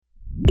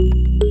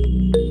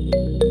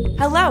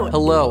Hello.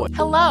 Hello.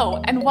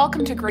 Hello, and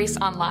welcome to Grace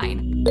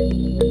Online.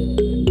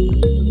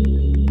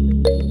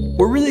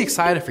 We're really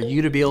excited for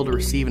you to be able to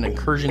receive an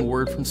encouraging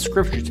word from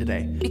Scripture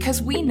today.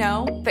 Because we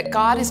know that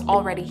God is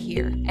already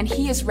here, and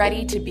He is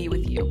ready to be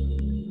with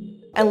you.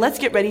 And let's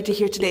get ready to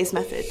hear today's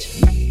message.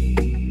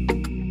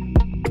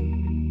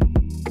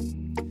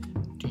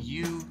 Do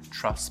you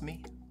trust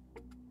me?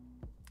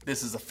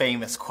 This is a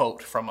famous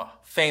quote from a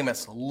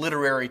famous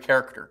literary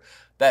character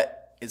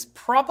that is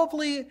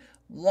probably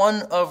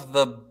one of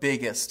the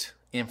biggest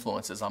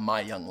influences on my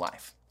young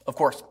life. Of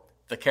course,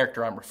 the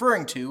character I'm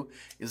referring to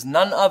is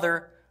none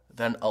other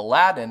than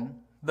Aladdin,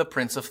 the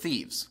Prince of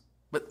Thieves.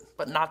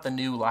 But not the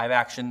new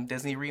live-action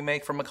Disney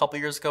remake from a couple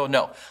years ago.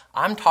 No,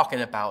 I'm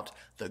talking about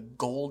the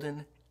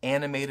golden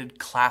animated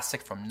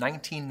classic from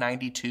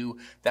 1992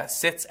 that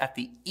sits at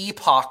the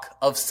epoch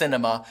of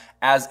cinema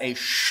as a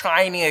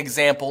shining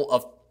example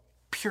of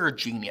pure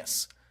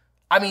genius.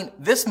 I mean,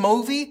 this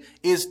movie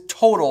is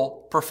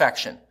total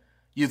perfection.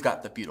 You've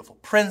got the beautiful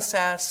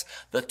princess,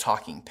 the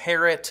talking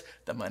parrot,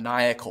 the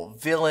maniacal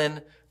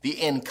villain, the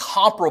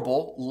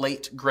incomparable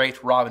late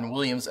great Robin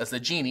Williams as the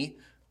genie,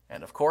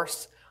 and of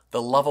course,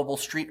 the lovable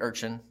street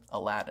urchin,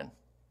 Aladdin.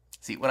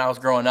 See, when I was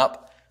growing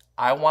up,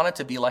 I wanted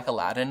to be like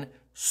Aladdin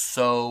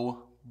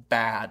so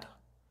bad.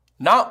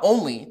 Not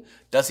only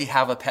does he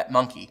have a pet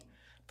monkey,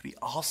 but he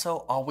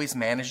also always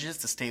manages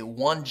to stay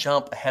one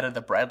jump ahead of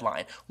the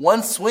breadline,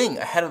 one swing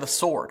ahead of the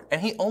sword, and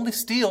he only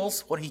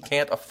steals what he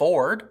can't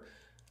afford.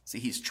 See,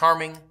 he's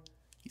charming,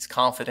 he's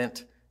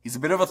confident, he's a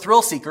bit of a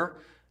thrill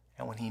seeker,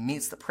 and when he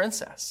meets the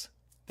princess,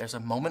 there's a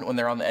moment when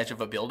they're on the edge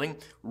of a building,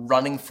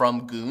 running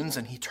from goons,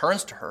 and he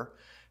turns to her,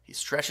 he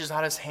stretches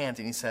out his hand,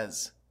 and he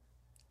says,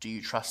 "Do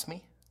you trust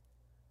me?"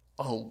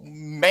 Oh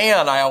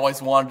man, I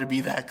always wanted to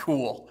be that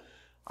cool.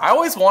 I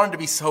always wanted to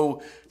be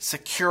so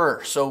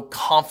secure, so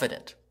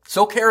confident,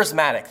 so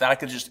charismatic that I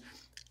could just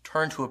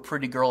turn to a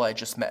pretty girl I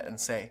just met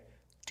and say,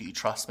 "Do you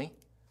trust me?"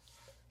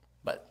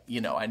 But,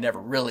 I never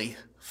really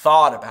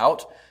thought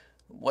about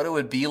what it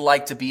would be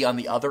like to be on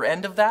the other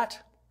end of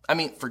that. I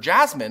mean, for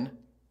Jasmine,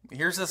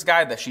 here's this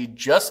guy that she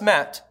just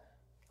met,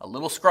 a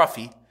little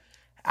scruffy,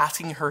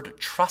 asking her to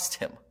trust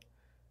him.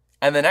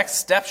 And the next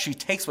step she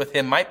takes with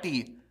him might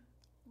be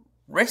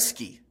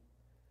risky.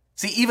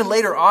 See, even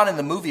later on in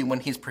the movie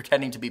when he's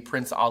pretending to be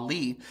Prince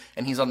Ali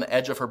and he's on the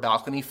edge of her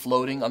balcony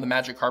floating on the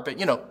magic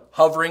carpet,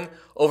 hovering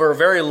over a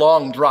very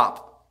long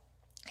drop,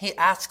 he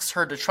asks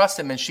her to trust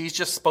him and she's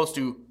just supposed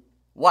to,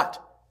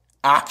 what?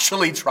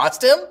 Actually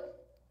trust him?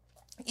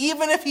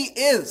 Even if he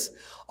is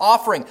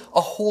offering a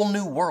whole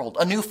new world,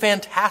 a new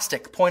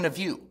fantastic point of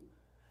view,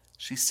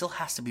 she still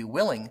has to be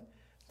willing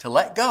to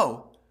let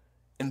go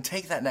and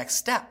take that next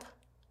step.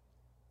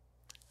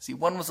 See,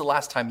 when was the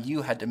last time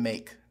you had to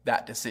make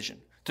that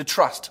decision to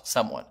trust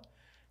someone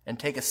and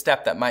take a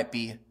step that might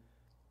be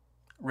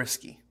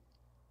risky?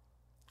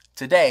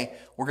 Today,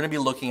 we're going to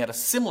be looking at a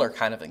similar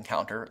kind of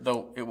encounter,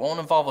 though it won't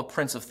involve a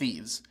Prince of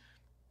Thieves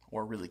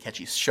or really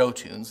catchy show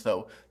tunes,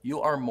 though you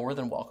are more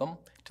than welcome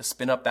to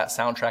spin up that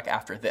soundtrack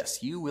after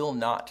this. You will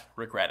not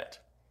regret it.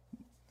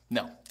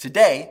 No,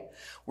 today,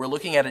 we're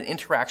looking at an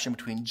interaction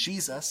between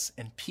Jesus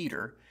and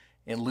Peter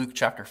in Luke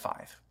chapter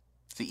 5.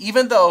 See,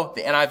 even though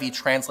the NIV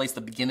translates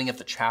the beginning of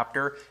the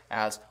chapter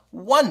as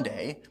one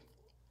day,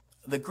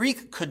 the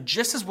Greek could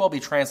just as well be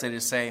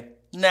translated to say,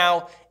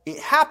 now, it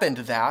happened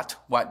that,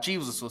 while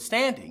Jesus was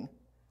standing,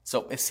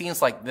 so it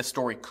seems like this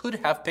story could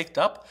have picked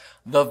up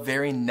the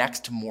very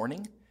next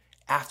morning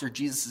after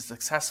Jesus'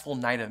 successful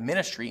night of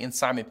ministry in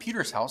Simon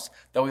Peter's house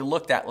that we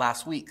looked at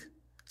last week.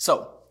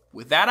 So,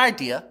 with that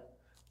idea,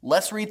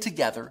 let's read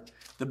together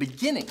the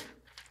beginning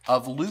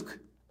of Luke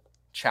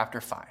chapter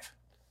 5.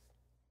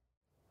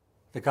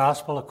 The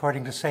Gospel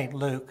according to St.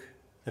 Luke,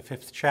 the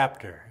 5th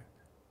chapter,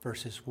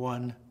 verses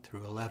 1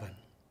 through 11.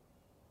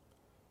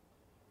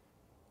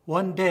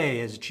 One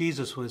day, as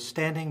Jesus was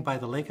standing by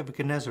the lake of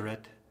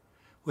Gennesaret,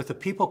 with the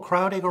people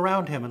crowding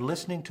around him and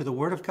listening to the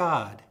word of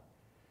God,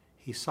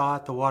 he saw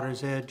at the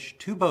water's edge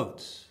 2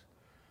 boats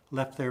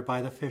left there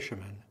by the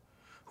fishermen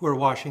who were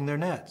washing their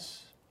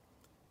nets.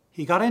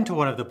 He got into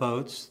one of the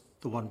boats,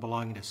 the one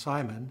belonging to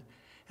Simon,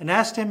 and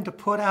asked him to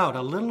put out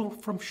a little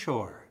from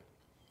shore.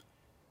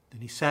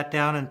 Then he sat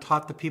down and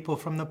taught the people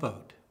from the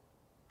boat.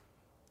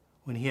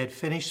 When he had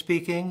finished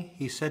speaking,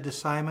 he said to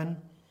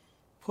Simon,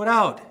 "Put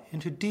out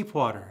into deep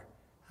water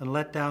and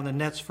let down the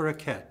nets for a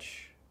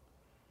catch."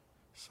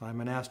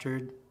 Simon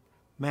answered,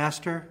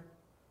 "Master,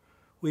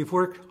 we've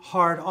worked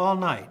hard all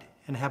night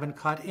and haven't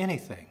caught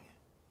anything.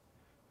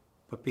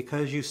 But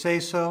because you say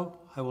so,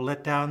 I will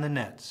let down the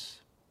nets."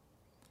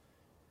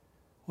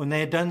 When they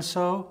had done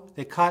so,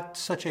 they caught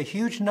such a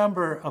huge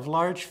number of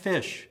large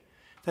fish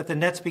that the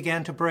nets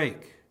began to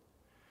break.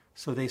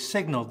 So they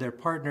signaled their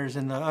partners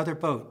in the other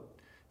boat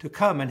to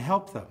come and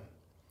help them.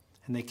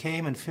 And they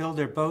came and filled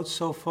their boats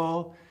so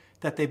full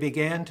that they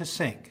began to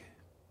sink.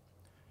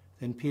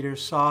 Then Peter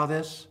saw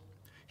this.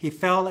 He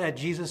fell at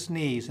Jesus'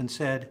 knees and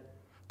said,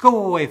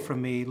 "Go away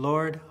from me,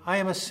 Lord, I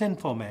am a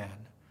sinful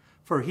man."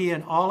 For he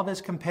and all of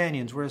his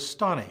companions were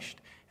astonished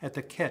at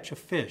the catch of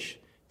fish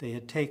they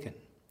had taken.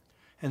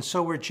 And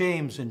so were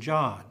James and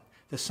John,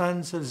 the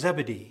sons of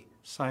Zebedee,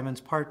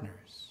 Simon's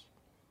partners.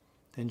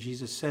 Then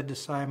Jesus said to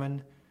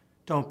Simon,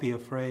 "Don't be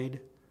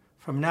afraid.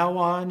 From now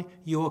on,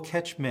 you will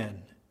catch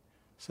men."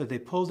 So they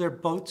pulled their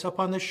boats up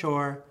on the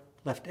shore,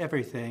 left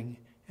everything,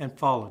 and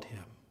followed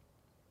him.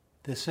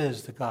 This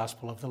is the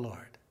gospel of the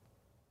Lord.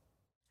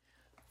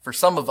 For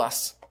some of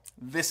us,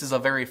 this is a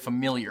very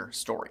familiar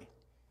story.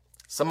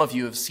 Some of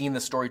you have seen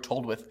this story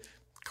told with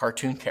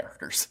cartoon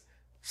characters.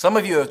 Some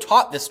of you have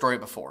taught this story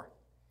before.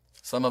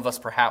 Some of us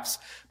perhaps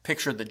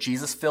pictured the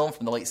Jesus film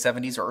from the late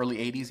 70s or early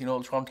 80s. You know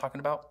what I'm talking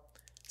about?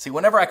 See,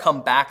 whenever I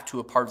come back to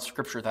a part of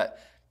Scripture that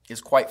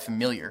is quite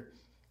familiar,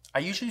 I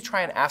usually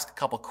try and ask a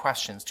couple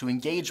questions to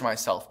engage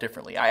myself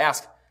differently. I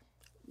ask,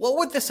 what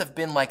would this have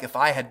been like if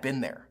I had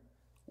been there,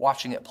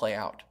 watching it play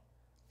out?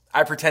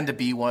 I pretend to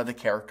be one of the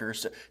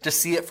characters, to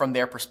see it from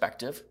their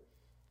perspective.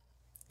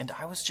 And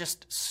I was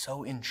just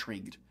so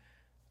intrigued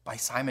by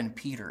Simon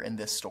Peter in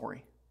this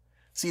story.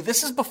 See,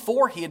 this is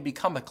before he had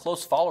become a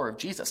close follower of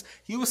Jesus.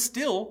 He was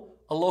still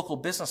a local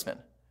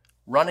businessman,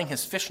 running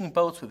his fishing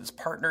boats with his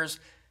partners,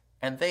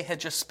 and they had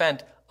just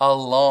spent a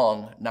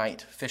long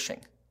night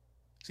fishing.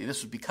 See,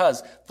 this was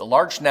because the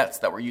large nets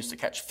that were used to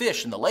catch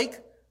fish in the lake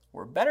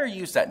were better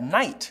used at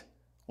night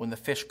when the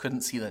fish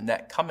couldn't see the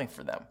net coming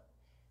for them.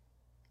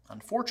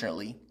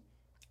 Unfortunately,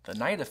 the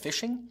night of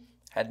fishing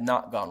had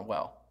not gone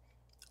well.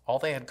 All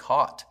they had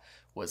caught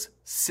was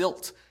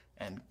silt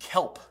and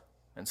kelp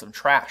and some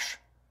trash.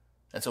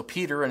 And so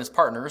Peter and his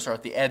partners are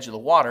at the edge of the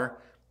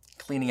water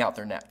cleaning out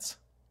their nets.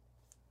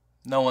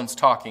 No one's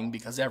talking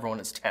because everyone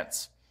is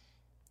tense.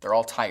 They're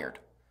all tired.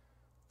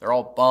 They're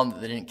all bummed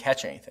that they didn't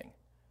catch anything.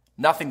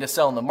 Nothing to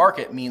sell in the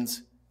market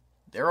means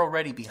they're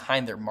already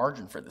behind their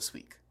margin for this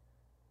week.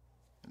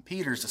 And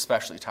Peter's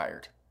especially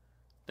tired.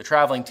 The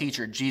traveling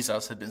teacher,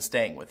 Jesus, had been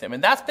staying with him,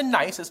 and that's been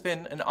nice. It's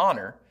been an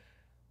honor.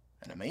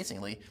 And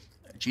amazingly,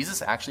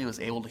 Jesus actually was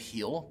able to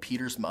heal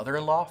Peter's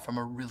mother-in-law from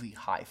a really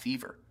high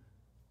fever,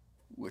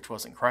 which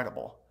was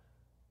incredible.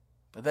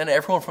 But then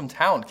everyone from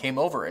town came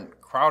over and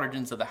crowded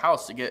into the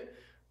house to get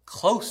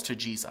close to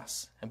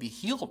Jesus and be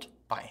healed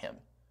by him.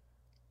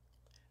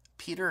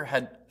 Peter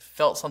had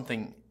felt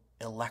something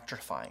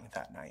electrifying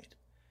that night.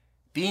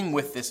 Being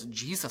with this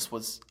Jesus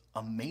was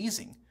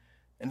amazing.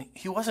 And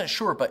he wasn't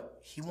sure, but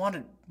he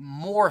wanted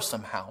more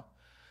somehow.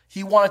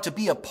 He wanted to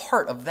be a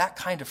part of that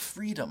kind of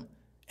freedom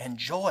and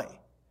joy.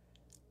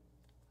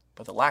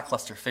 But the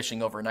lackluster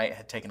fishing overnight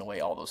had taken away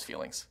all those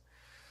feelings.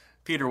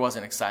 Peter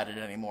wasn't excited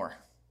anymore.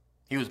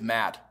 He was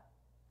mad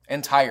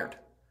and tired.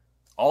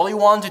 All he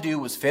wanted to do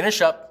was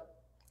finish up,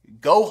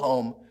 go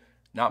home,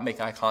 not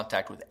make eye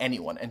contact with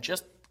anyone, and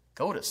just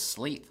go to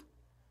sleep.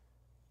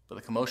 But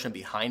the commotion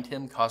behind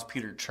him caused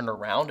Peter to turn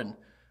around and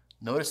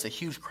notice a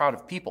huge crowd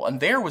of people. And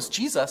there was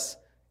Jesus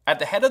at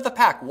the head of the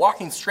pack,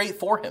 walking straight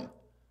for him.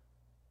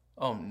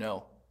 Oh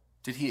no.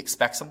 Did he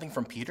expect something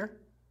from Peter?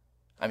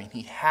 I mean,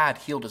 he had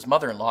healed his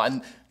mother-in-law,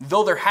 and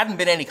though there hadn't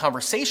been any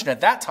conversation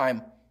at that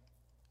time,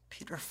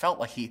 Peter felt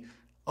like he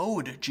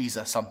owed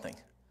Jesus something,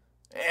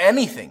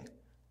 anything,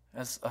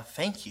 as a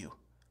thank you.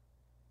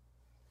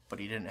 But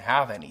he didn't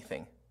have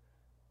anything.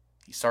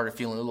 He started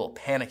feeling a little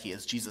panicky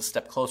as Jesus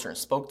stepped closer and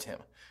spoke to him.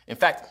 In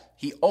fact,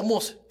 he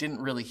almost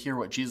didn't really hear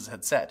what Jesus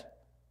had said.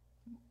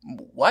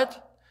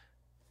 What?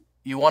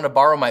 You want to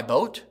borrow my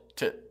boat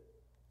to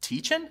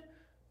teach in?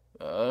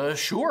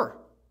 Sure.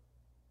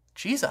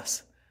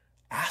 Jesus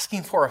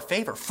asking for a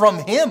favor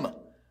from him.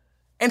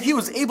 And he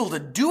was able to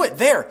do it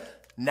there.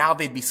 Now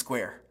they'd be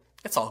square.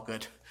 It's all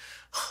good.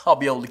 I'll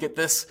be able to get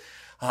this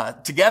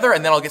together,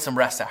 and then I'll get some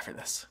rest after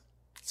this.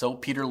 So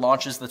Peter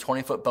launches the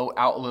 20-foot boat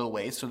out a little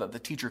ways so that the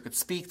teacher could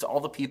speak to all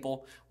the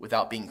people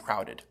without being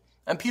crowded.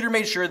 And Peter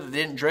made sure that they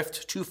didn't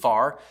drift too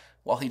far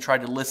while he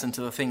tried to listen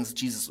to the things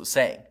Jesus was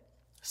saying.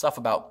 Stuff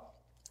about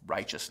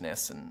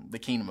righteousness and the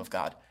kingdom of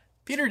God.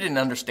 Peter didn't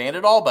understand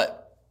it all,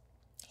 but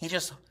he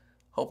just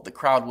hoped the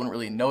crowd wouldn't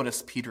really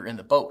notice Peter in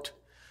the boat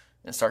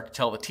and start to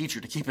tell the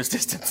teacher to keep his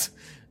distance.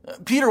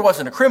 Peter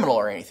wasn't a criminal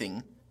or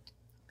anything.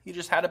 He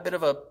just had a bit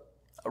of a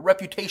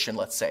reputation,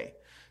 let's say,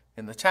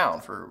 in the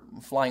town for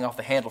flying off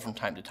the handle from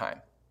time to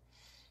time.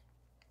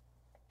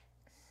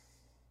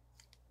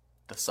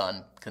 The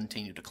sun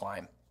continued to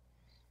climb.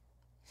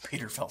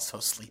 Peter felt so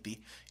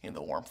sleepy in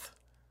the warmth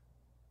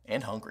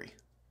and hungry.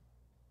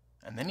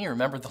 And then he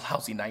remembered the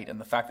lousy night and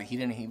the fact that he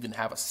didn't even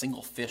have a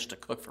single fish to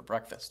cook for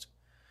breakfast.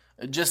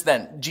 Just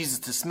then, Jesus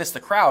dismissed the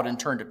crowd and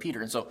turned to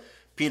Peter. And so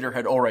Peter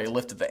had already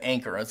lifted the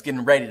anchor and was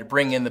getting ready to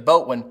bring in the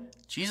boat when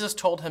Jesus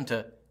told him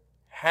to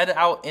head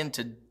out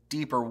into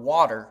deeper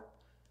water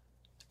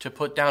to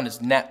put down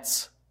his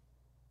nets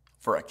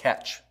for a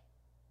catch.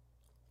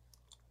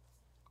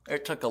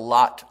 It took a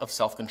lot of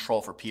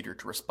self-control for Peter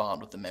to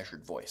respond with a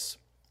measured voice.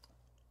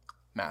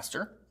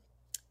 Master,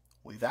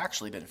 we've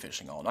actually been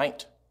fishing all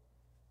night.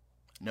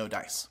 No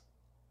dice.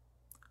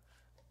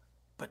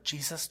 But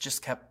Jesus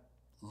just kept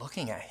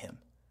looking at him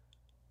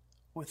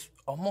with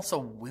almost a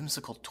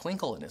whimsical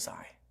twinkle in his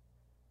eye.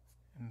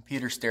 And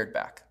Peter stared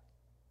back.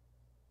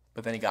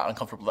 But then he got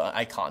uncomfortable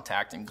eye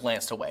contact and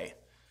glanced away.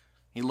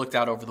 He looked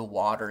out over the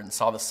water and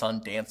saw the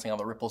sun dancing on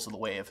the ripples of the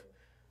wave.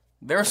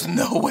 There's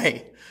no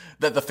way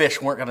that the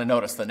fish weren't going to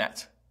notice the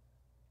net.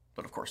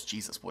 But of course,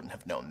 Jesus wouldn't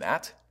have known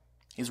that.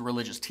 He's a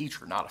religious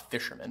teacher, not a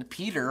fisherman.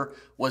 Peter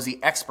was the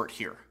expert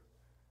here.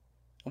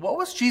 What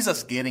was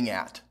Jesus getting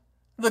at?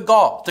 The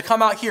gall to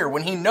come out here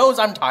when he knows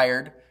I'm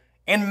tired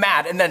and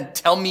mad and then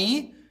tell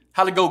me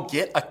how to go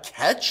get a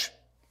catch?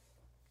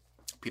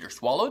 Peter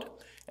swallowed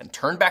and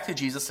turned back to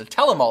Jesus to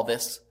tell him all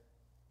this,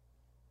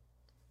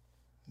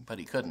 but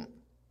he couldn't.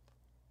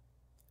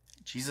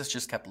 Jesus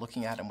just kept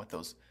looking at him with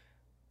those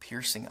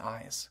piercing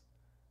eyes,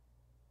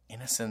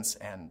 innocence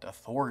and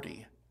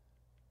authority,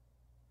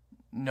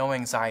 no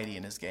anxiety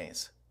in his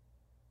gaze.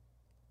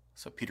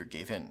 So Peter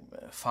gave in.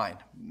 Fine,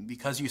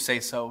 because you say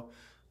so,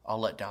 I'll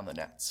let down the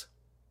nets.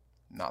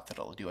 Not that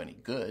it'll do any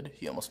good,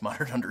 he almost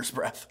muttered under his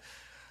breath.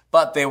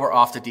 But they were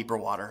off to deeper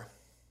water.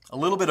 A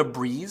little bit of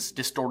breeze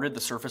distorted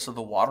the surface of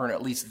the water, and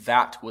at least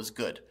that was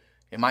good.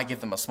 It might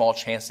give them a small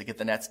chance to get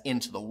the nets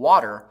into the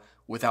water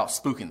without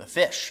spooking the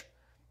fish.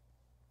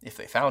 If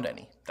they found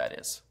any, that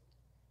is.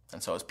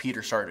 And so as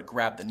Peter started to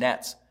grab the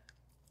nets,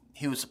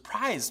 he was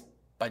surprised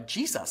by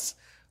Jesus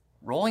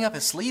rolling up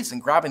his sleeves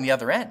and grabbing the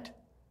other end.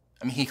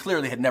 I mean, he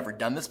clearly had never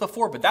done this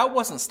before, but that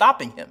wasn't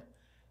stopping him.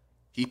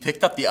 He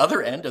picked up the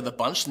other end of the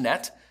bunched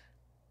net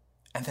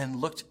and then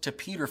looked to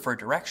Peter for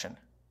direction.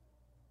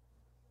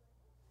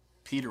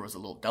 Peter was a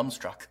little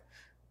dumbstruck.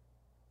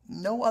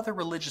 No other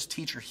religious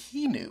teacher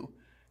he knew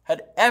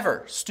had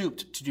ever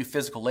stooped to do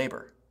physical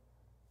labor.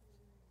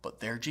 But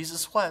there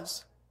Jesus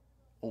was,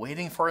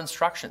 waiting for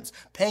instructions,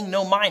 paying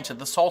no mind to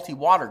the salty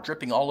water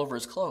dripping all over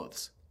his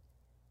clothes.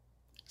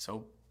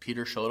 So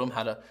Peter showed him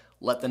how to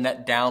let the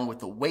net down with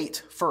the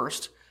weight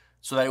first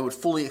so that it would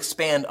fully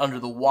expand under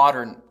the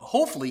water and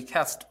hopefully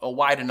cast a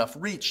wide enough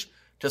reach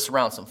to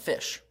surround some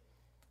fish.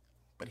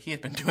 But he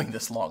had been doing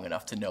this long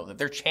enough to know that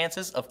their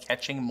chances of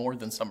catching more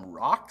than some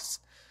rocks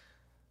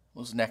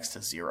was next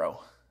to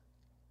zero.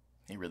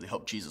 He really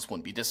hoped Jesus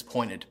wouldn't be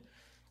disappointed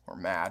or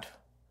mad.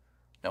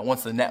 Now,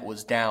 once the net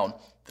was down,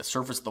 the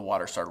surface of the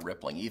water started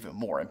rippling even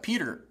more, and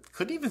Peter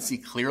couldn't even see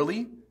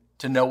clearly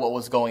to know what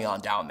was going on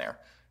down there.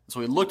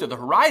 So he looked at the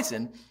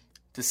horizon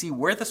to see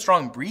where the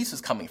strong breeze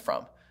was coming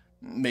from.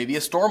 Maybe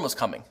a storm was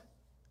coming.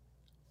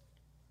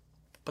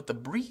 But the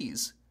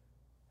breeze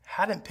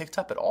hadn't picked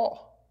up at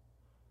all.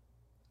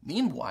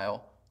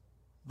 Meanwhile,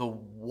 the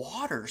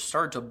water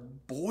started to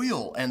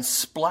boil and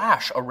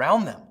splash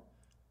around them.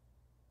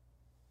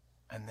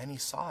 And then he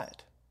saw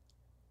it.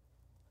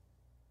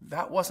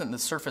 That wasn't the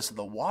surface of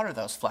the water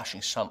that was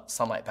flashing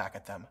sunlight back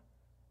at them.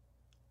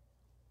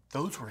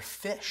 Those were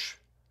fish.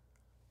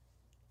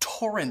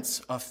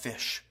 Torrents of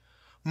fish,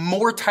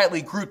 more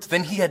tightly grouped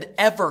than he had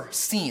ever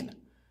seen.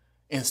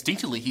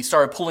 Instinctively, he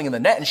started pulling in the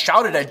net and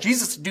shouted at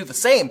Jesus to do the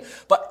same,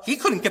 but he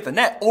couldn't get the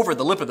net over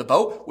the lip of the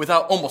boat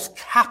without almost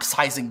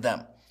capsizing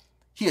them.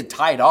 He had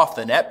tied off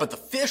the net, but the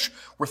fish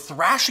were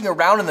thrashing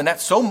around in the net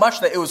so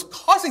much that it was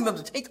causing them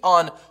to take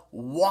on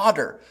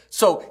water.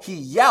 So he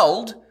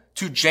yelled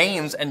to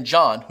James and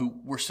John,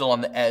 who were still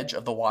on the edge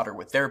of the water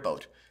with their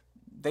boat.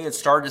 They had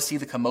started to see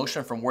the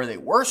commotion from where they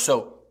were,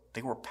 so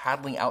they were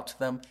paddling out to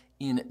them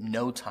in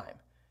no time.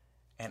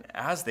 And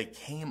as they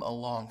came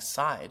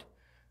alongside,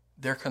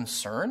 their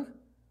concern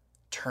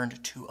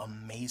turned to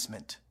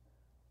amazement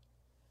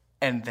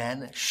and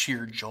then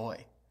sheer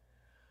joy.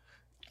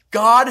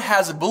 God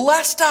has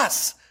blessed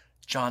us,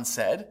 John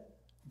said.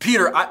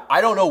 Peter,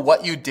 I don't know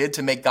what you did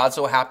to make God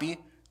so happy,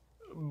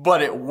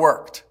 but it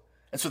worked.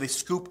 And so they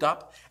scooped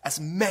up as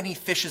many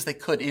fish as they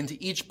could into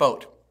each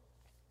boat.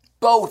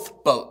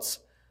 Both boats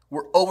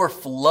were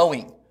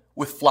overflowing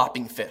with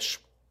flopping fish,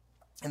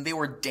 and they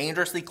were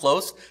dangerously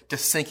close to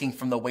sinking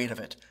from the weight of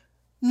it.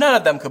 None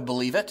of them could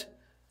believe it.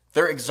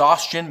 Their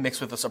exhaustion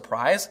mixed with the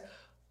surprise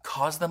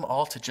caused them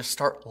all to just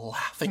start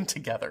laughing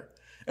together.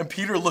 And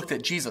Peter looked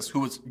at Jesus, who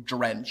was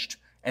drenched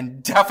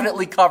and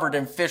definitely covered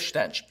in fish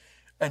stench,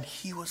 and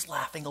he was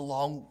laughing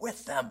along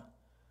with them.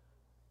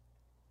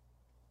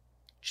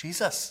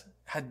 Jesus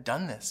had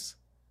done this.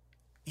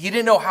 He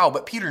didn't know how,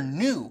 but Peter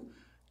knew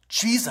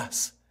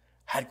Jesus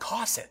had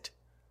caused it.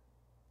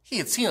 He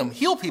had seen him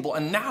heal people,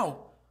 and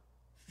now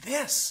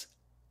this.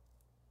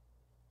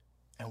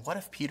 And what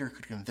if Peter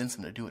could convince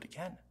him to do it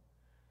again?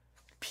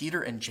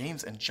 Peter and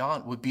James and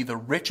John would be the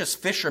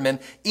richest fishermen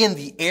in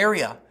the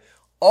area.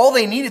 All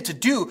they needed to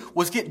do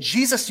was get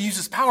Jesus to use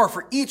his power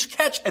for each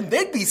catch, and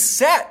they'd be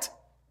set.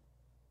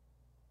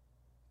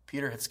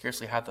 Peter had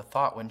scarcely had the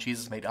thought when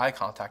Jesus made eye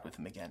contact with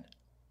him again.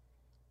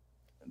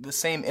 The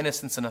same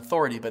innocence and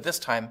authority, but this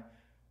time,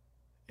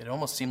 it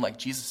almost seemed like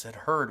Jesus had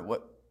heard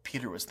what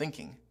Peter was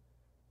thinking.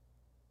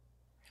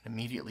 And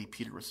immediately,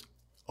 Peter was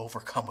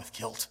overcome with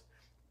guilt.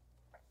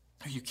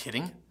 Are you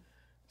kidding?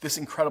 This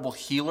incredible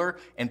healer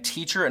and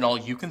teacher, and all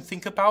you can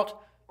think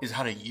about is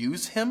how to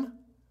use him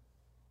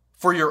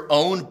for your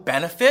own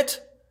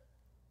benefit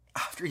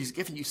after he's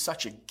given you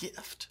such a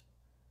gift.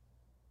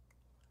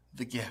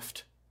 The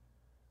gift.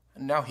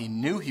 And now he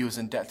knew he was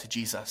in debt to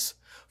Jesus.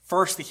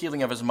 First, the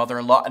healing of his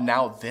mother-in-law, and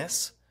now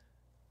this.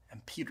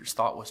 And Peter's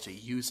thought was to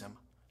use him,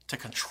 to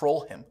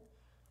control him.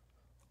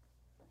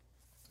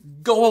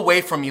 Go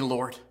away from me,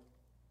 Lord.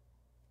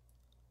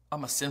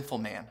 I'm a sinful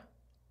man.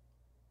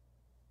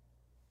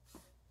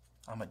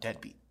 I'm a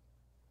deadbeat.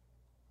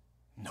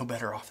 No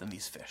better off than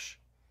these fish.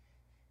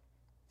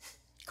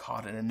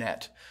 Caught in a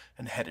net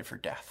and headed for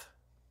death.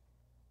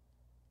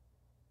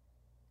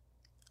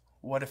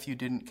 What if you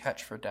didn't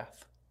catch for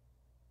death?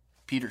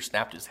 Peter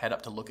snapped his head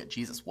up to look at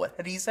Jesus. What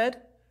had he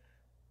said?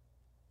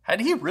 Had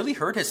he really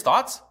heard his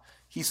thoughts?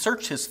 He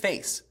searched his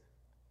face,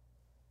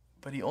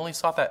 but he only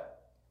saw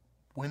that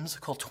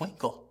whimsical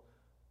twinkle.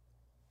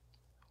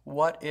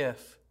 What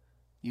if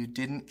you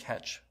didn't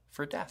catch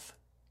for death?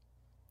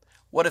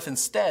 What if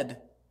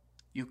instead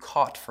you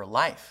caught for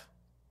life?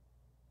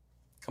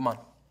 Come on,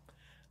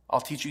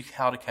 I'll teach you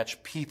how to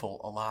catch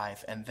people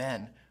alive and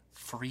then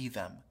free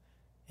them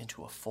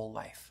into a full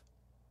life.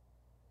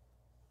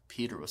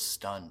 Peter was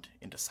stunned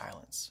into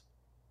silence.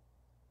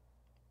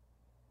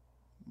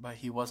 But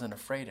he wasn't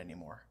afraid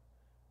anymore,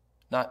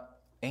 not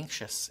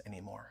anxious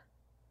anymore.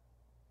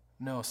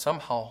 No,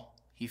 somehow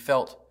he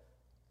felt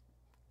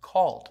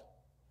called,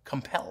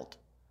 compelled.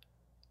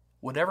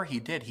 Whatever he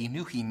did, he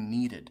knew he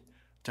needed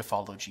to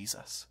follow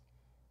Jesus.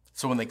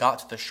 So when they got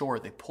to the shore,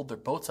 they pulled their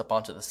boats up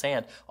onto the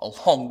sand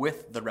along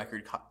with the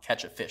record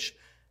catch of fish,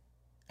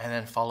 and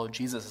then followed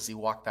Jesus as he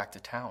walked back to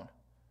town.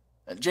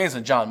 And James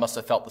and John must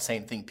have felt the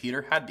same thing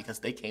Peter had because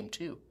they came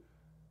too.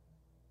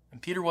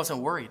 And Peter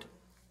wasn't worried.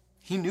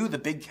 He knew the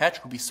big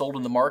catch would be sold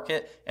in the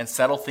market and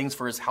settle things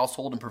for his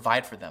household and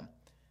provide for them.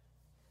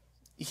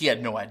 He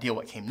had no idea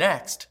what came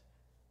next,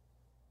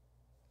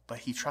 but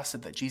he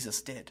trusted that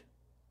Jesus did.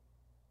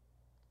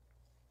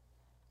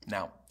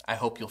 Now, I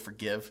hope you'll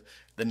forgive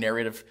the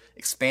narrative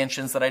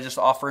expansions that I just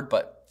offered,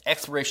 but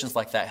explorations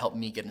like that help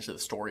me get into the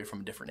story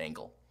from a different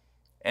angle.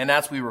 And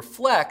as we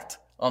reflect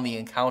on the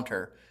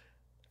encounter,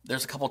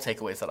 there's a couple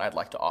takeaways that I'd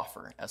like to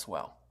offer as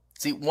well.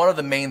 See, one of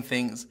the main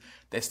things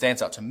that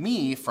stands out to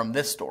me from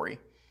this story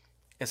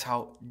is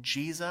how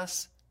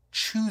Jesus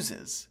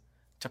chooses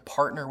to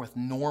partner with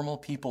normal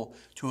people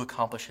to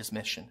accomplish his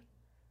mission.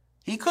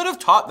 He could have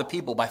taught the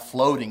people by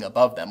floating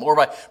above them or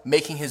by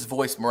making his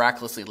voice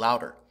miraculously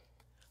louder,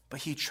 but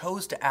he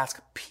chose to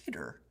ask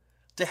Peter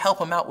to help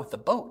him out with the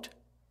boat.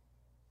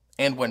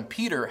 And when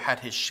Peter had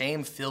his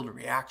shame-filled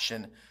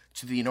reaction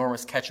to the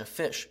enormous catch of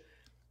fish,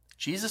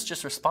 Jesus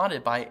just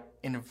responded by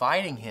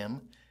inviting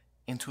him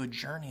into a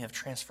journey of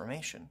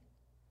transformation.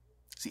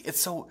 See, it's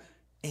so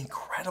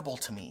incredible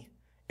to me.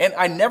 And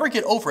I never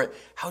get over it,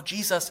 how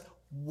Jesus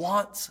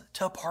wants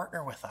to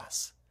partner with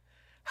us,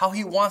 how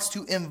he wants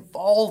to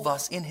involve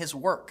us in his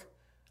work.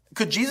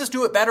 Could Jesus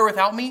do it better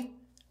without me?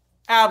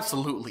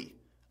 Absolutely.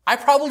 I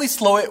probably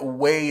slow it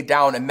way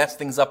down and mess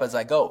things up as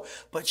I go,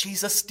 but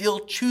Jesus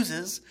still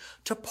chooses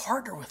to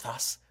partner with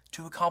us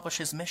to accomplish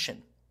his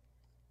mission.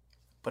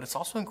 But it's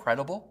also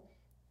incredible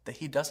that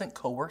he doesn't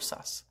coerce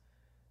us.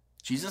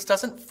 Jesus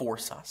doesn't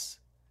force us.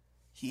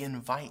 He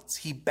invites,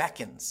 he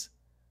beckons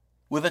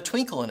with a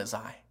twinkle in his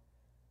eye.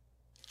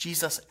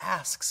 Jesus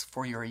asks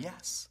for your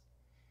yes.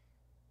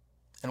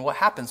 And what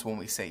happens when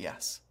we say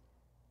yes?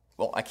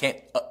 Well, I can't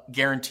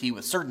guarantee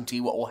with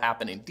certainty what will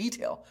happen in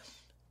detail,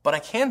 but I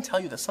can tell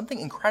you that something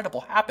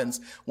incredible happens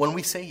when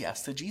we say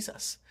yes to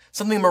Jesus.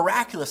 Something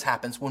miraculous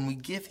happens when we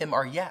give him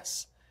our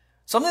yes.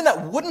 Something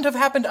that wouldn't have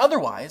happened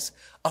otherwise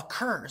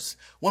occurs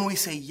when we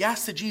say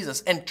yes to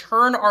Jesus and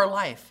turn our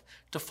life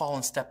to fall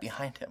in step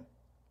behind him.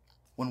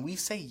 When we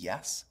say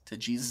yes to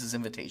Jesus'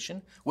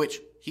 invitation, which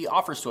he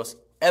offers to us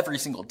every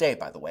single day,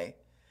 by the way,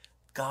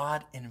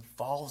 God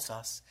involves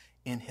us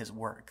in his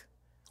work.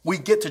 We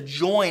get to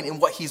join in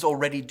what he's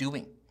already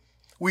doing.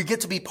 We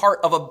get to be part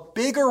of a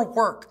bigger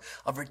work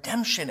of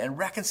redemption and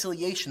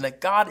reconciliation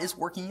that God is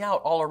working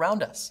out all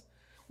around us.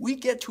 We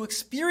get to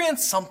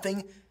experience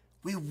something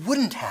we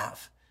wouldn't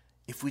have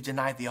if we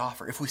denied the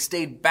offer, if we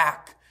stayed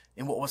back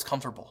in what was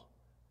comfortable,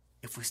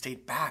 if we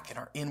stayed back in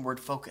our inward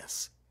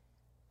focus.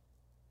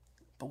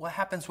 But what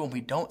happens when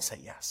we don't say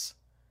yes?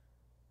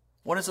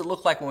 What does it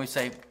look like when we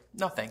say,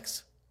 no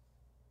thanks?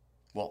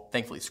 Well,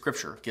 thankfully,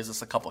 Scripture gives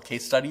us a couple of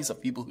case studies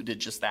of people who did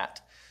just that.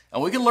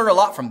 And we can learn a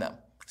lot from them.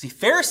 See,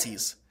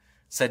 Pharisees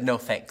said no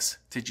thanks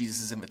to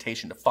Jesus'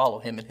 invitation to follow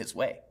him in his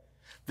way.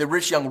 The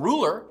rich young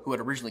ruler, who had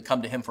originally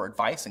come to him for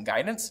advice and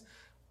guidance,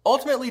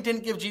 ultimately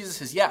didn't give Jesus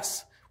his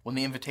yes when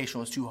the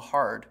invitation was too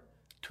hard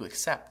to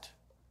accept.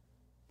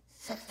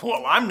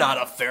 Well, I'm not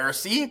a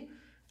Pharisee.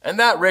 And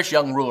that rich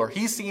young ruler,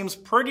 he seems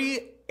pretty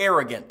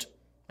arrogant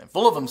and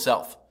full of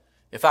himself.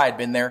 If I had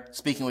been there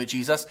speaking with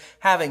Jesus,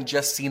 having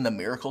just seen the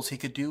miracles he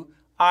could do,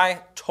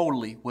 I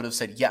totally would have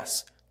said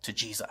yes to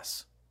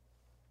Jesus.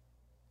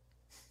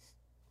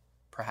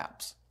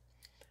 Perhaps.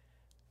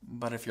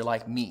 But if you're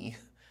like me,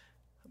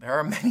 there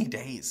are many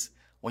days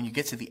when you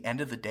get to the end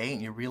of the day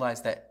and you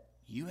realize that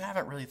you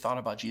haven't really thought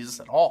about Jesus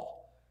at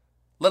all,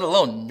 let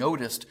alone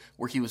noticed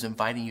where he was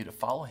inviting you to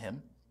follow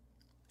him.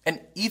 And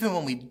even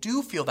when we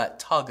do feel that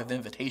tug of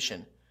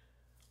invitation,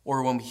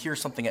 or when we hear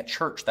something at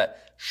church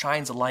that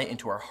shines a light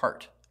into our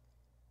heart,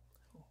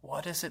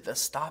 what is it that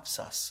stops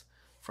us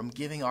from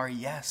giving our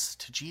yes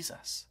to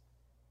Jesus?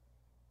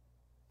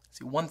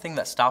 See, one thing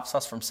that stops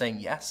us from saying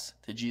yes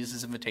to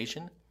Jesus'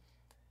 invitation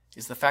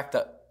is the fact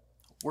that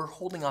we're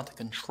holding on to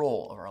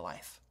control of our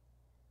life.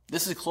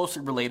 This is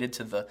closely related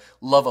to the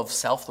love of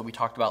self that we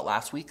talked about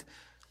last week.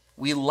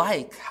 We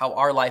like how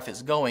our life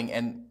is going,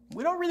 and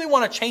we don't really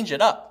want to change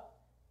it up.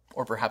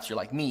 Or perhaps you're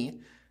like me,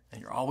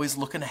 and you're always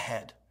looking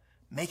ahead,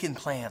 making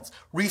plans,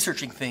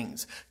 researching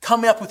things,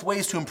 coming up with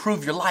ways to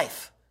improve your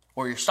life,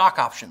 or your stock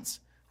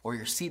options, or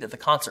your seat at the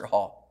concert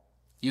hall.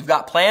 You've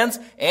got plans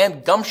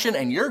and gumption,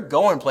 and you're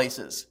going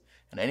places.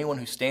 And anyone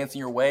who stands in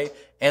your way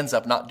ends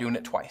up not doing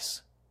it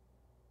twice.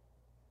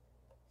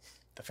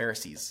 The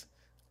Pharisees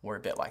were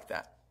a bit like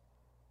that.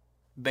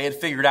 They had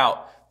figured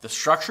out the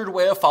structured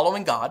way of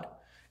following God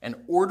and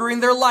ordering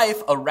their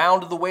life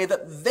around the way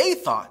that they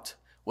thought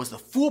was the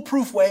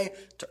foolproof way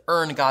to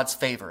earn God's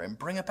favor and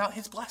bring about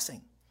his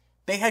blessing.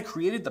 They had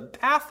created the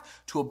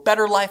path to a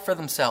better life for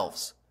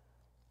themselves,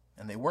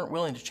 and they weren't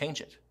willing to change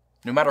it,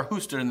 no matter who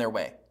stood in their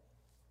way.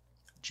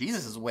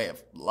 Jesus' way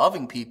of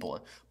loving people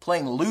and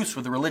playing loose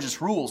with the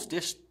religious rules,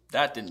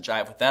 that didn't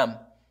jive with them.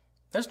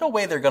 There's no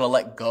way they're going to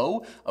let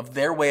go of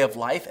their way of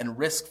life and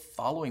risk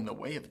following the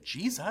way of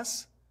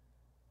Jesus.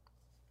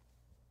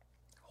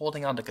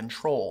 Holding on to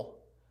control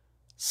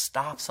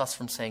stops us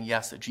from saying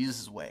yes to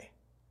Jesus' way.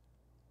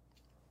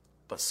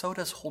 But so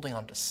does holding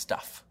on to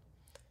stuff.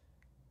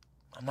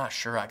 I'm not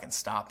sure I can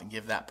stop and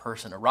give that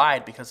person a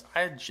ride because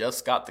I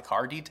just got the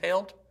car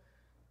detailed.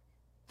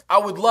 I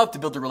would love to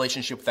build a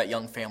relationship with that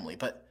young family,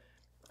 but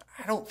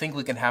I don't think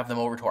we can have them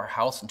over to our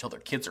house until their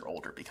kids are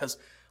older because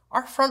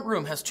our front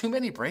room has too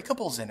many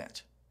breakables in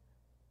it.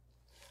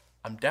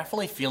 I'm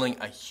definitely feeling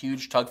a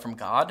huge tug from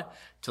God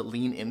to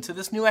lean into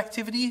this new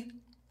activity,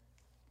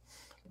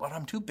 but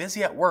I'm too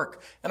busy at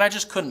work and I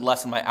just couldn't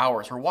lessen my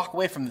hours or walk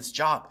away from this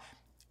job.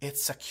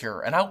 It's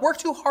secure and I work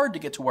too hard to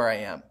get to where I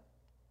am.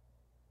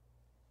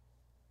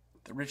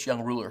 The rich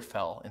young ruler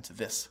fell into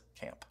this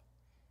camp.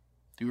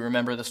 Do you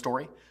remember the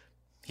story?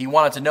 He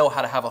wanted to know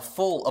how to have a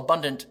full,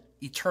 abundant,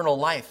 eternal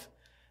life.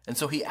 And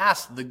so he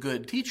asked the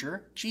good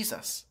teacher,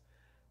 Jesus.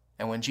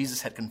 And when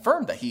Jesus had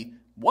confirmed that he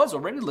was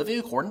already living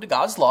according to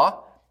God's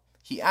law,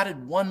 he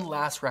added one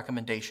last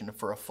recommendation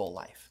for a full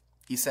life.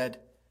 He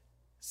said,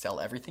 sell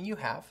everything you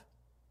have,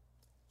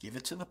 give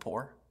it to the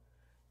poor,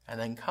 and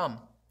then come,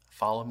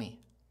 follow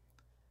me.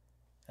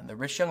 And the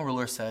rich young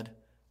ruler said,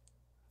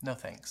 no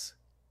thanks,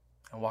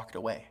 and walked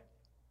away.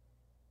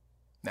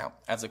 Now,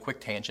 as a quick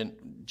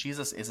tangent,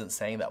 Jesus isn't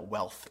saying that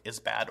wealth is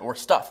bad or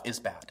stuff is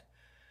bad.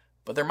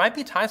 But there might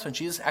be times when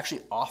Jesus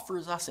actually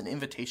offers us an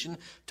invitation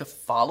to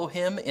follow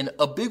him in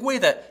a big way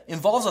that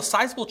involves a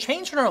sizable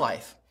change in our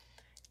life.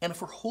 And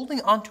if we're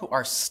holding on to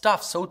our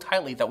stuff so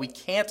tightly that we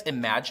can't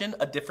imagine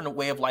a different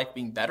way of life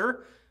being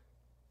better,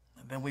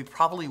 then we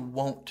probably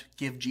won't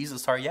give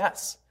Jesus our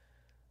yes.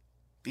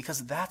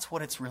 Because that's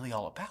what it's really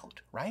all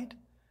about, right?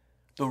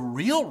 The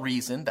real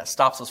reason that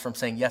stops us from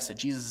saying yes to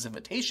Jesus'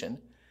 invitation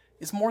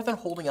is more than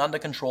holding on to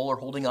control or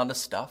holding on to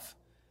stuff.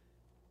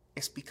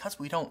 It's because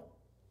we don't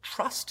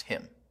trust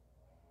him.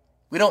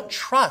 We don't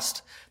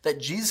trust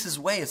that Jesus'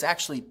 way is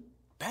actually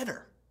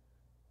better.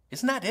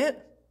 Isn't that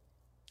it?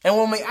 And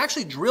when we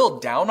actually drill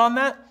down on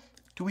that,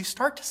 do we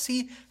start to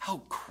see how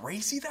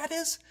crazy that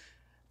is?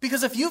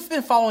 Because if you've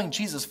been following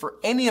Jesus for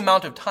any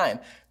amount of time,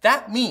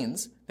 that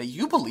means that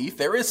you believe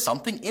there is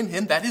something in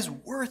him that is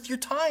worth your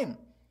time.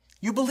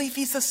 You believe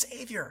he's the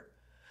Savior.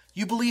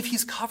 You believe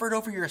he's covered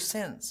over your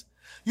sins.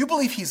 You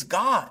believe he's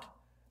God,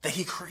 that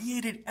he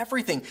created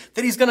everything,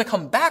 that he's going to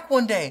come back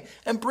one day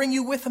and bring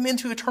you with him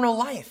into eternal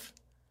life.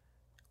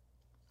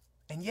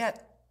 And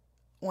yet,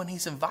 when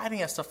he's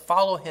inviting us to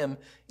follow him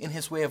in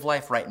his way of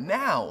life right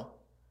now,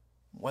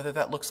 whether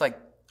that looks like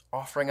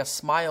offering a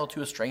smile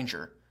to a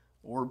stranger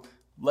or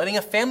letting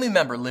a family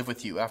member live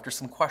with you after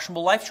some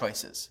questionable life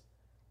choices,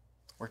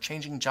 or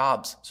changing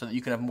jobs so that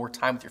you can have more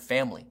time with your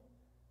family,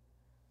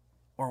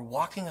 or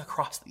walking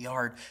across the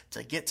yard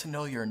to get to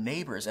know your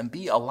neighbors and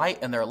be a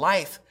light in their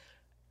life,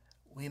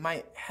 we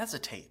might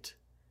hesitate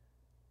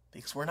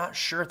because we're not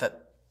sure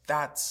that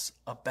that's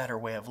a better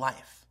way of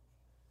life.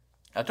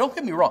 Now, don't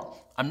get me wrong.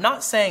 I'm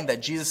not saying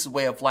that Jesus'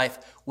 way of life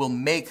will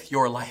make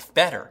your life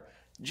better.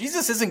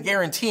 Jesus isn't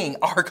guaranteeing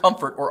our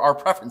comfort or our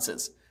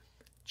preferences.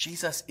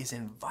 Jesus is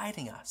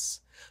inviting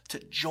us to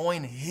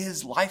join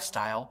his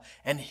lifestyle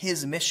and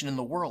his mission in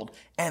the world.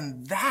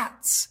 And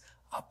that's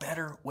a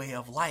better way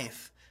of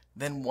life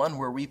than one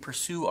where we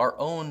pursue our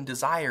own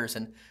desires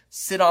and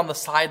sit on the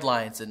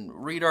sidelines and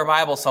read our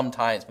Bible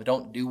sometimes but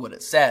don't do what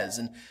it says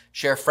and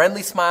share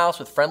friendly smiles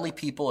with friendly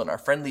people in our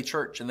friendly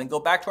church and then go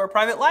back to our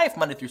private life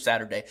Monday through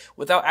Saturday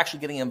without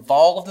actually getting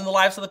involved in the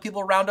lives of the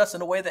people around us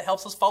in a way that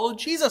helps us follow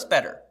Jesus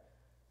better.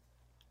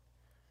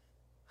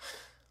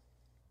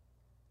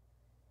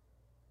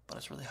 But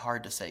it's really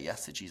hard to say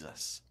yes to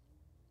Jesus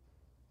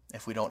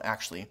if we don't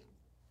actually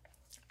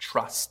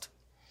trust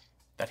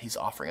that he's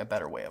offering a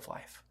better way of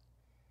life.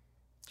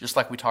 Just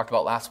like we talked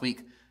about last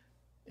week,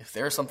 if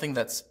there's something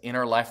that's in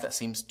our life that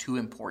seems too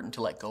important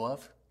to let go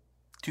of,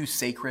 too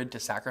sacred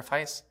to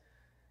sacrifice,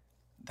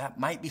 that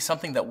might be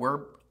something that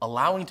we're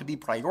allowing to be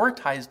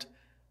prioritized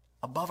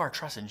above our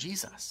trust in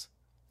Jesus.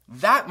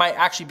 That might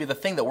actually be the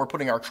thing that we're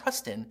putting our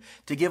trust in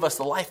to give us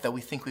the life that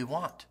we think we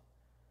want.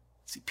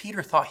 See,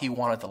 Peter thought he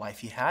wanted the life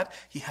he had.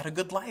 He had a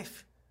good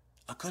life,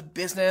 a good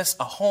business,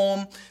 a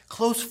home,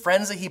 close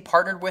friends that he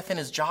partnered with in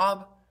his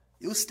job.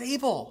 It was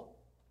stable,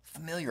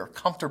 familiar,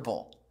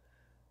 comfortable.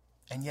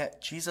 And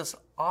yet Jesus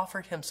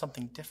offered him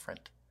something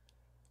different,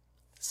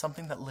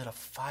 something that lit a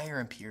fire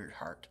in Peter's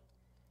heart.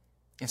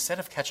 Instead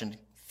of catching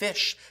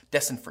fish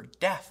destined for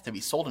death to be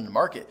sold in the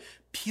market,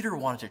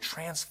 Jesus wanted to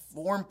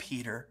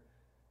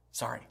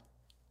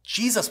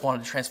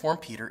transform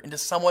Peter into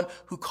someone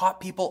who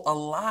caught people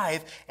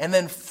alive and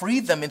then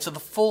freed them into the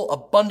full,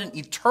 abundant,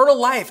 eternal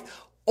life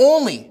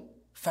only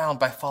found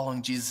by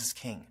following Jesus as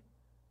King.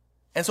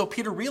 And so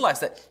Peter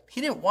realized that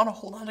he didn't want to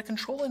hold on to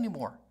control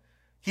anymore.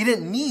 He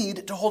didn't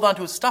need to hold on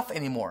to his stuff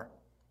anymore.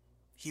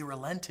 He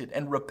relented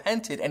and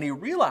repented, and he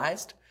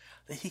realized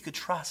that he could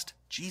trust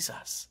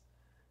Jesus.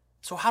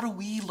 So how do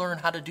we learn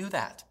how to do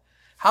that?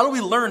 How do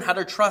we learn how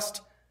to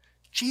trust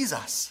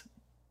Jesus?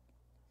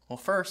 Well,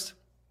 first,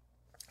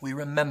 we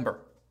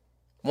remember.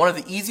 One of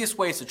the easiest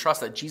ways to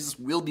trust that Jesus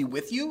will be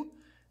with you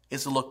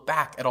is to look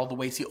back at all the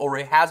ways he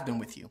already has been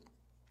with you.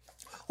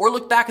 Or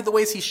look back at the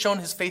ways he's shown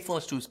his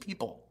faithfulness to his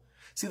people.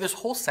 See, there's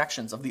whole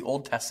sections of the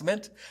Old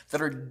Testament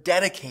that are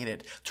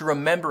dedicated to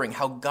remembering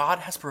how God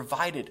has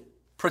provided,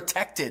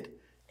 protected,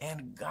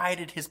 and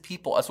guided his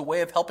people as a way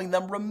of helping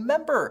them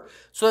remember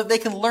so that they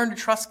can learn to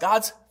trust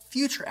God's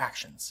future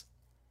actions.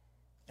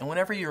 And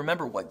whenever you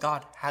remember what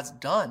God has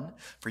done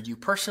for you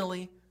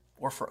personally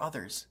or for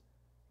others,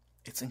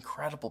 it's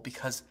incredible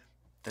because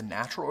the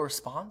natural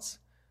response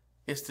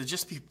is to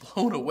just be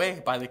blown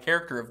away by the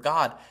character of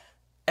God.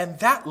 And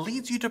that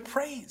leads you to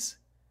praise.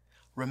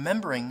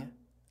 Remembering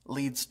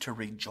leads to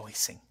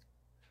rejoicing.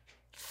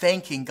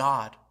 Thanking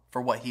God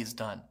for what he's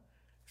done.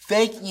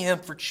 Thanking him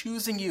for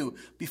choosing you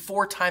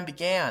before time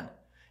began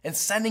and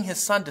sending his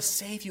son to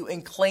save you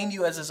and claim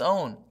you as his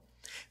own.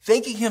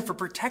 Thanking him for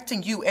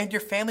protecting you and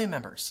your family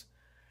members.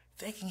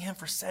 Thanking him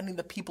for sending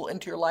the people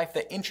into your life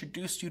that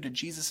introduced you to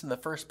Jesus in the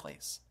first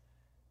place.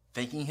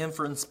 Thanking him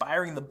for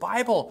inspiring the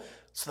Bible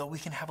so that we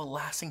can have a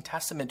lasting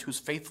testament to his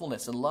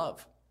faithfulness and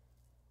love.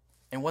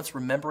 And once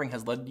remembering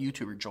has led you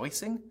to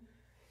rejoicing,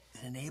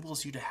 it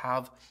enables you to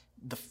have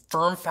the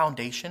firm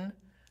foundation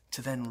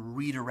to then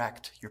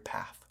redirect your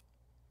path.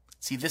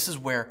 See, this is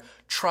where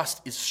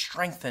trust is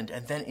strengthened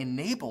and then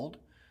enabled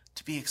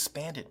to be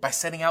expanded by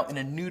setting out in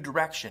a new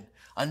direction,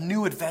 a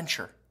new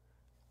adventure.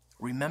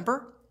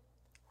 Remember,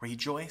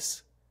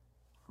 rejoice,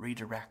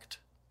 redirect.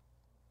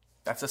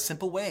 That's a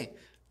simple way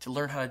to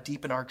learn how to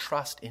deepen our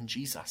trust in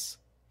Jesus,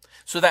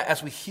 so that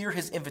as we hear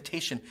his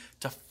invitation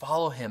to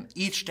follow him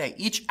each day,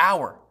 each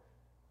hour,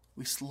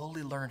 we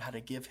slowly learn how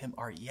to give him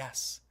our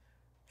yes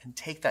and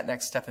take that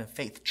next step in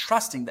faith,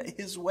 trusting that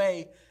his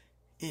way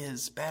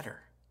is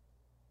better.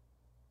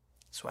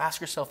 So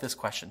ask yourself this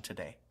question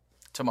today,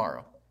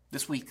 tomorrow,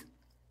 this week.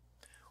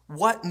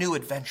 What new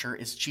adventure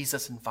is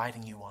Jesus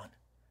inviting you on?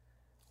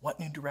 What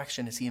new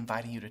direction is he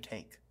inviting you to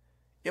take?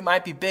 It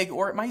might be big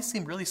or it might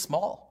seem really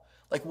small.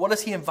 Like, what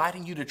is he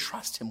inviting you to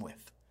trust him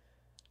with?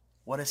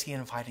 What is he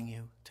inviting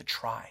you to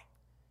try?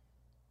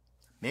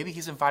 Maybe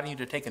he's inviting you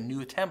to take a new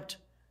attempt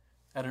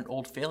at an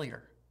old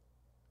failure,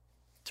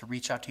 to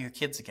reach out to your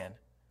kids again,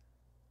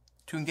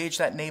 to engage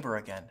that neighbor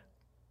again,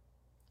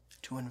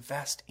 to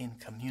invest in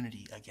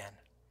community again.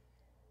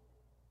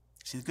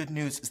 See, the good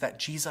news is that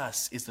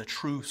Jesus is the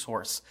true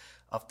source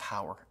of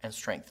power and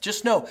strength.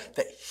 Just know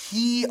that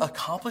he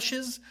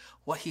accomplishes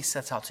what he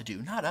sets out to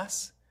do, not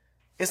us.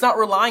 It's not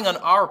relying on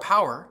our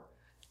power.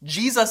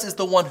 Jesus is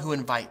the one who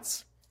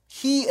invites.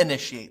 He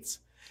initiates.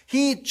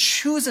 He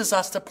chooses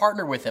us to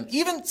partner with him,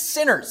 even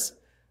sinners,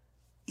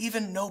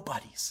 even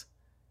nobodies,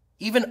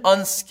 even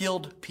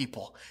unskilled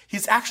people.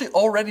 He's actually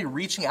already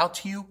reaching out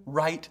to you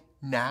right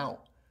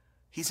now.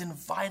 He's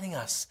inviting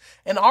us,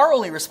 and our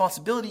only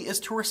responsibility is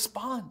to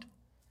respond.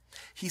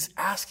 He's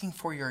asking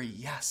for your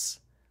yes,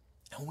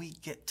 and we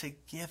get to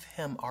give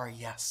him our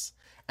yes,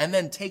 and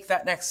then take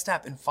that next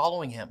step in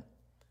following him.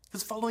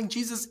 Because following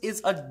Jesus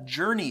is a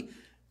journey,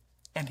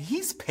 and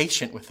he's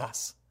patient with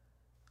us.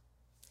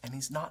 And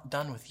he's not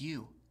done with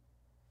you.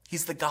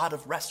 He's the God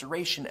of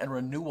restoration and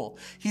renewal.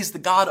 He's the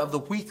God of the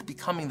weak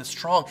becoming the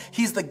strong.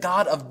 He's the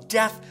God of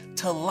death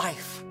to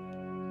life.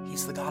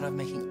 He's the God of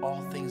making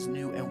all things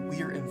new, and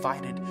we're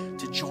invited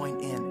to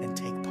join in and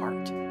take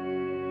part.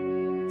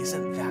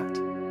 Isn't that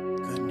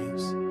good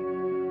news?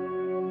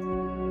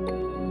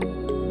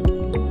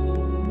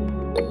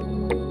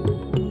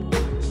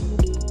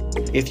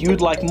 If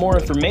you'd like more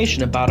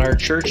information about our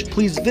church,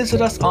 please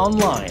visit us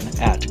online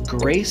at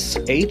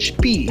gracehb.org.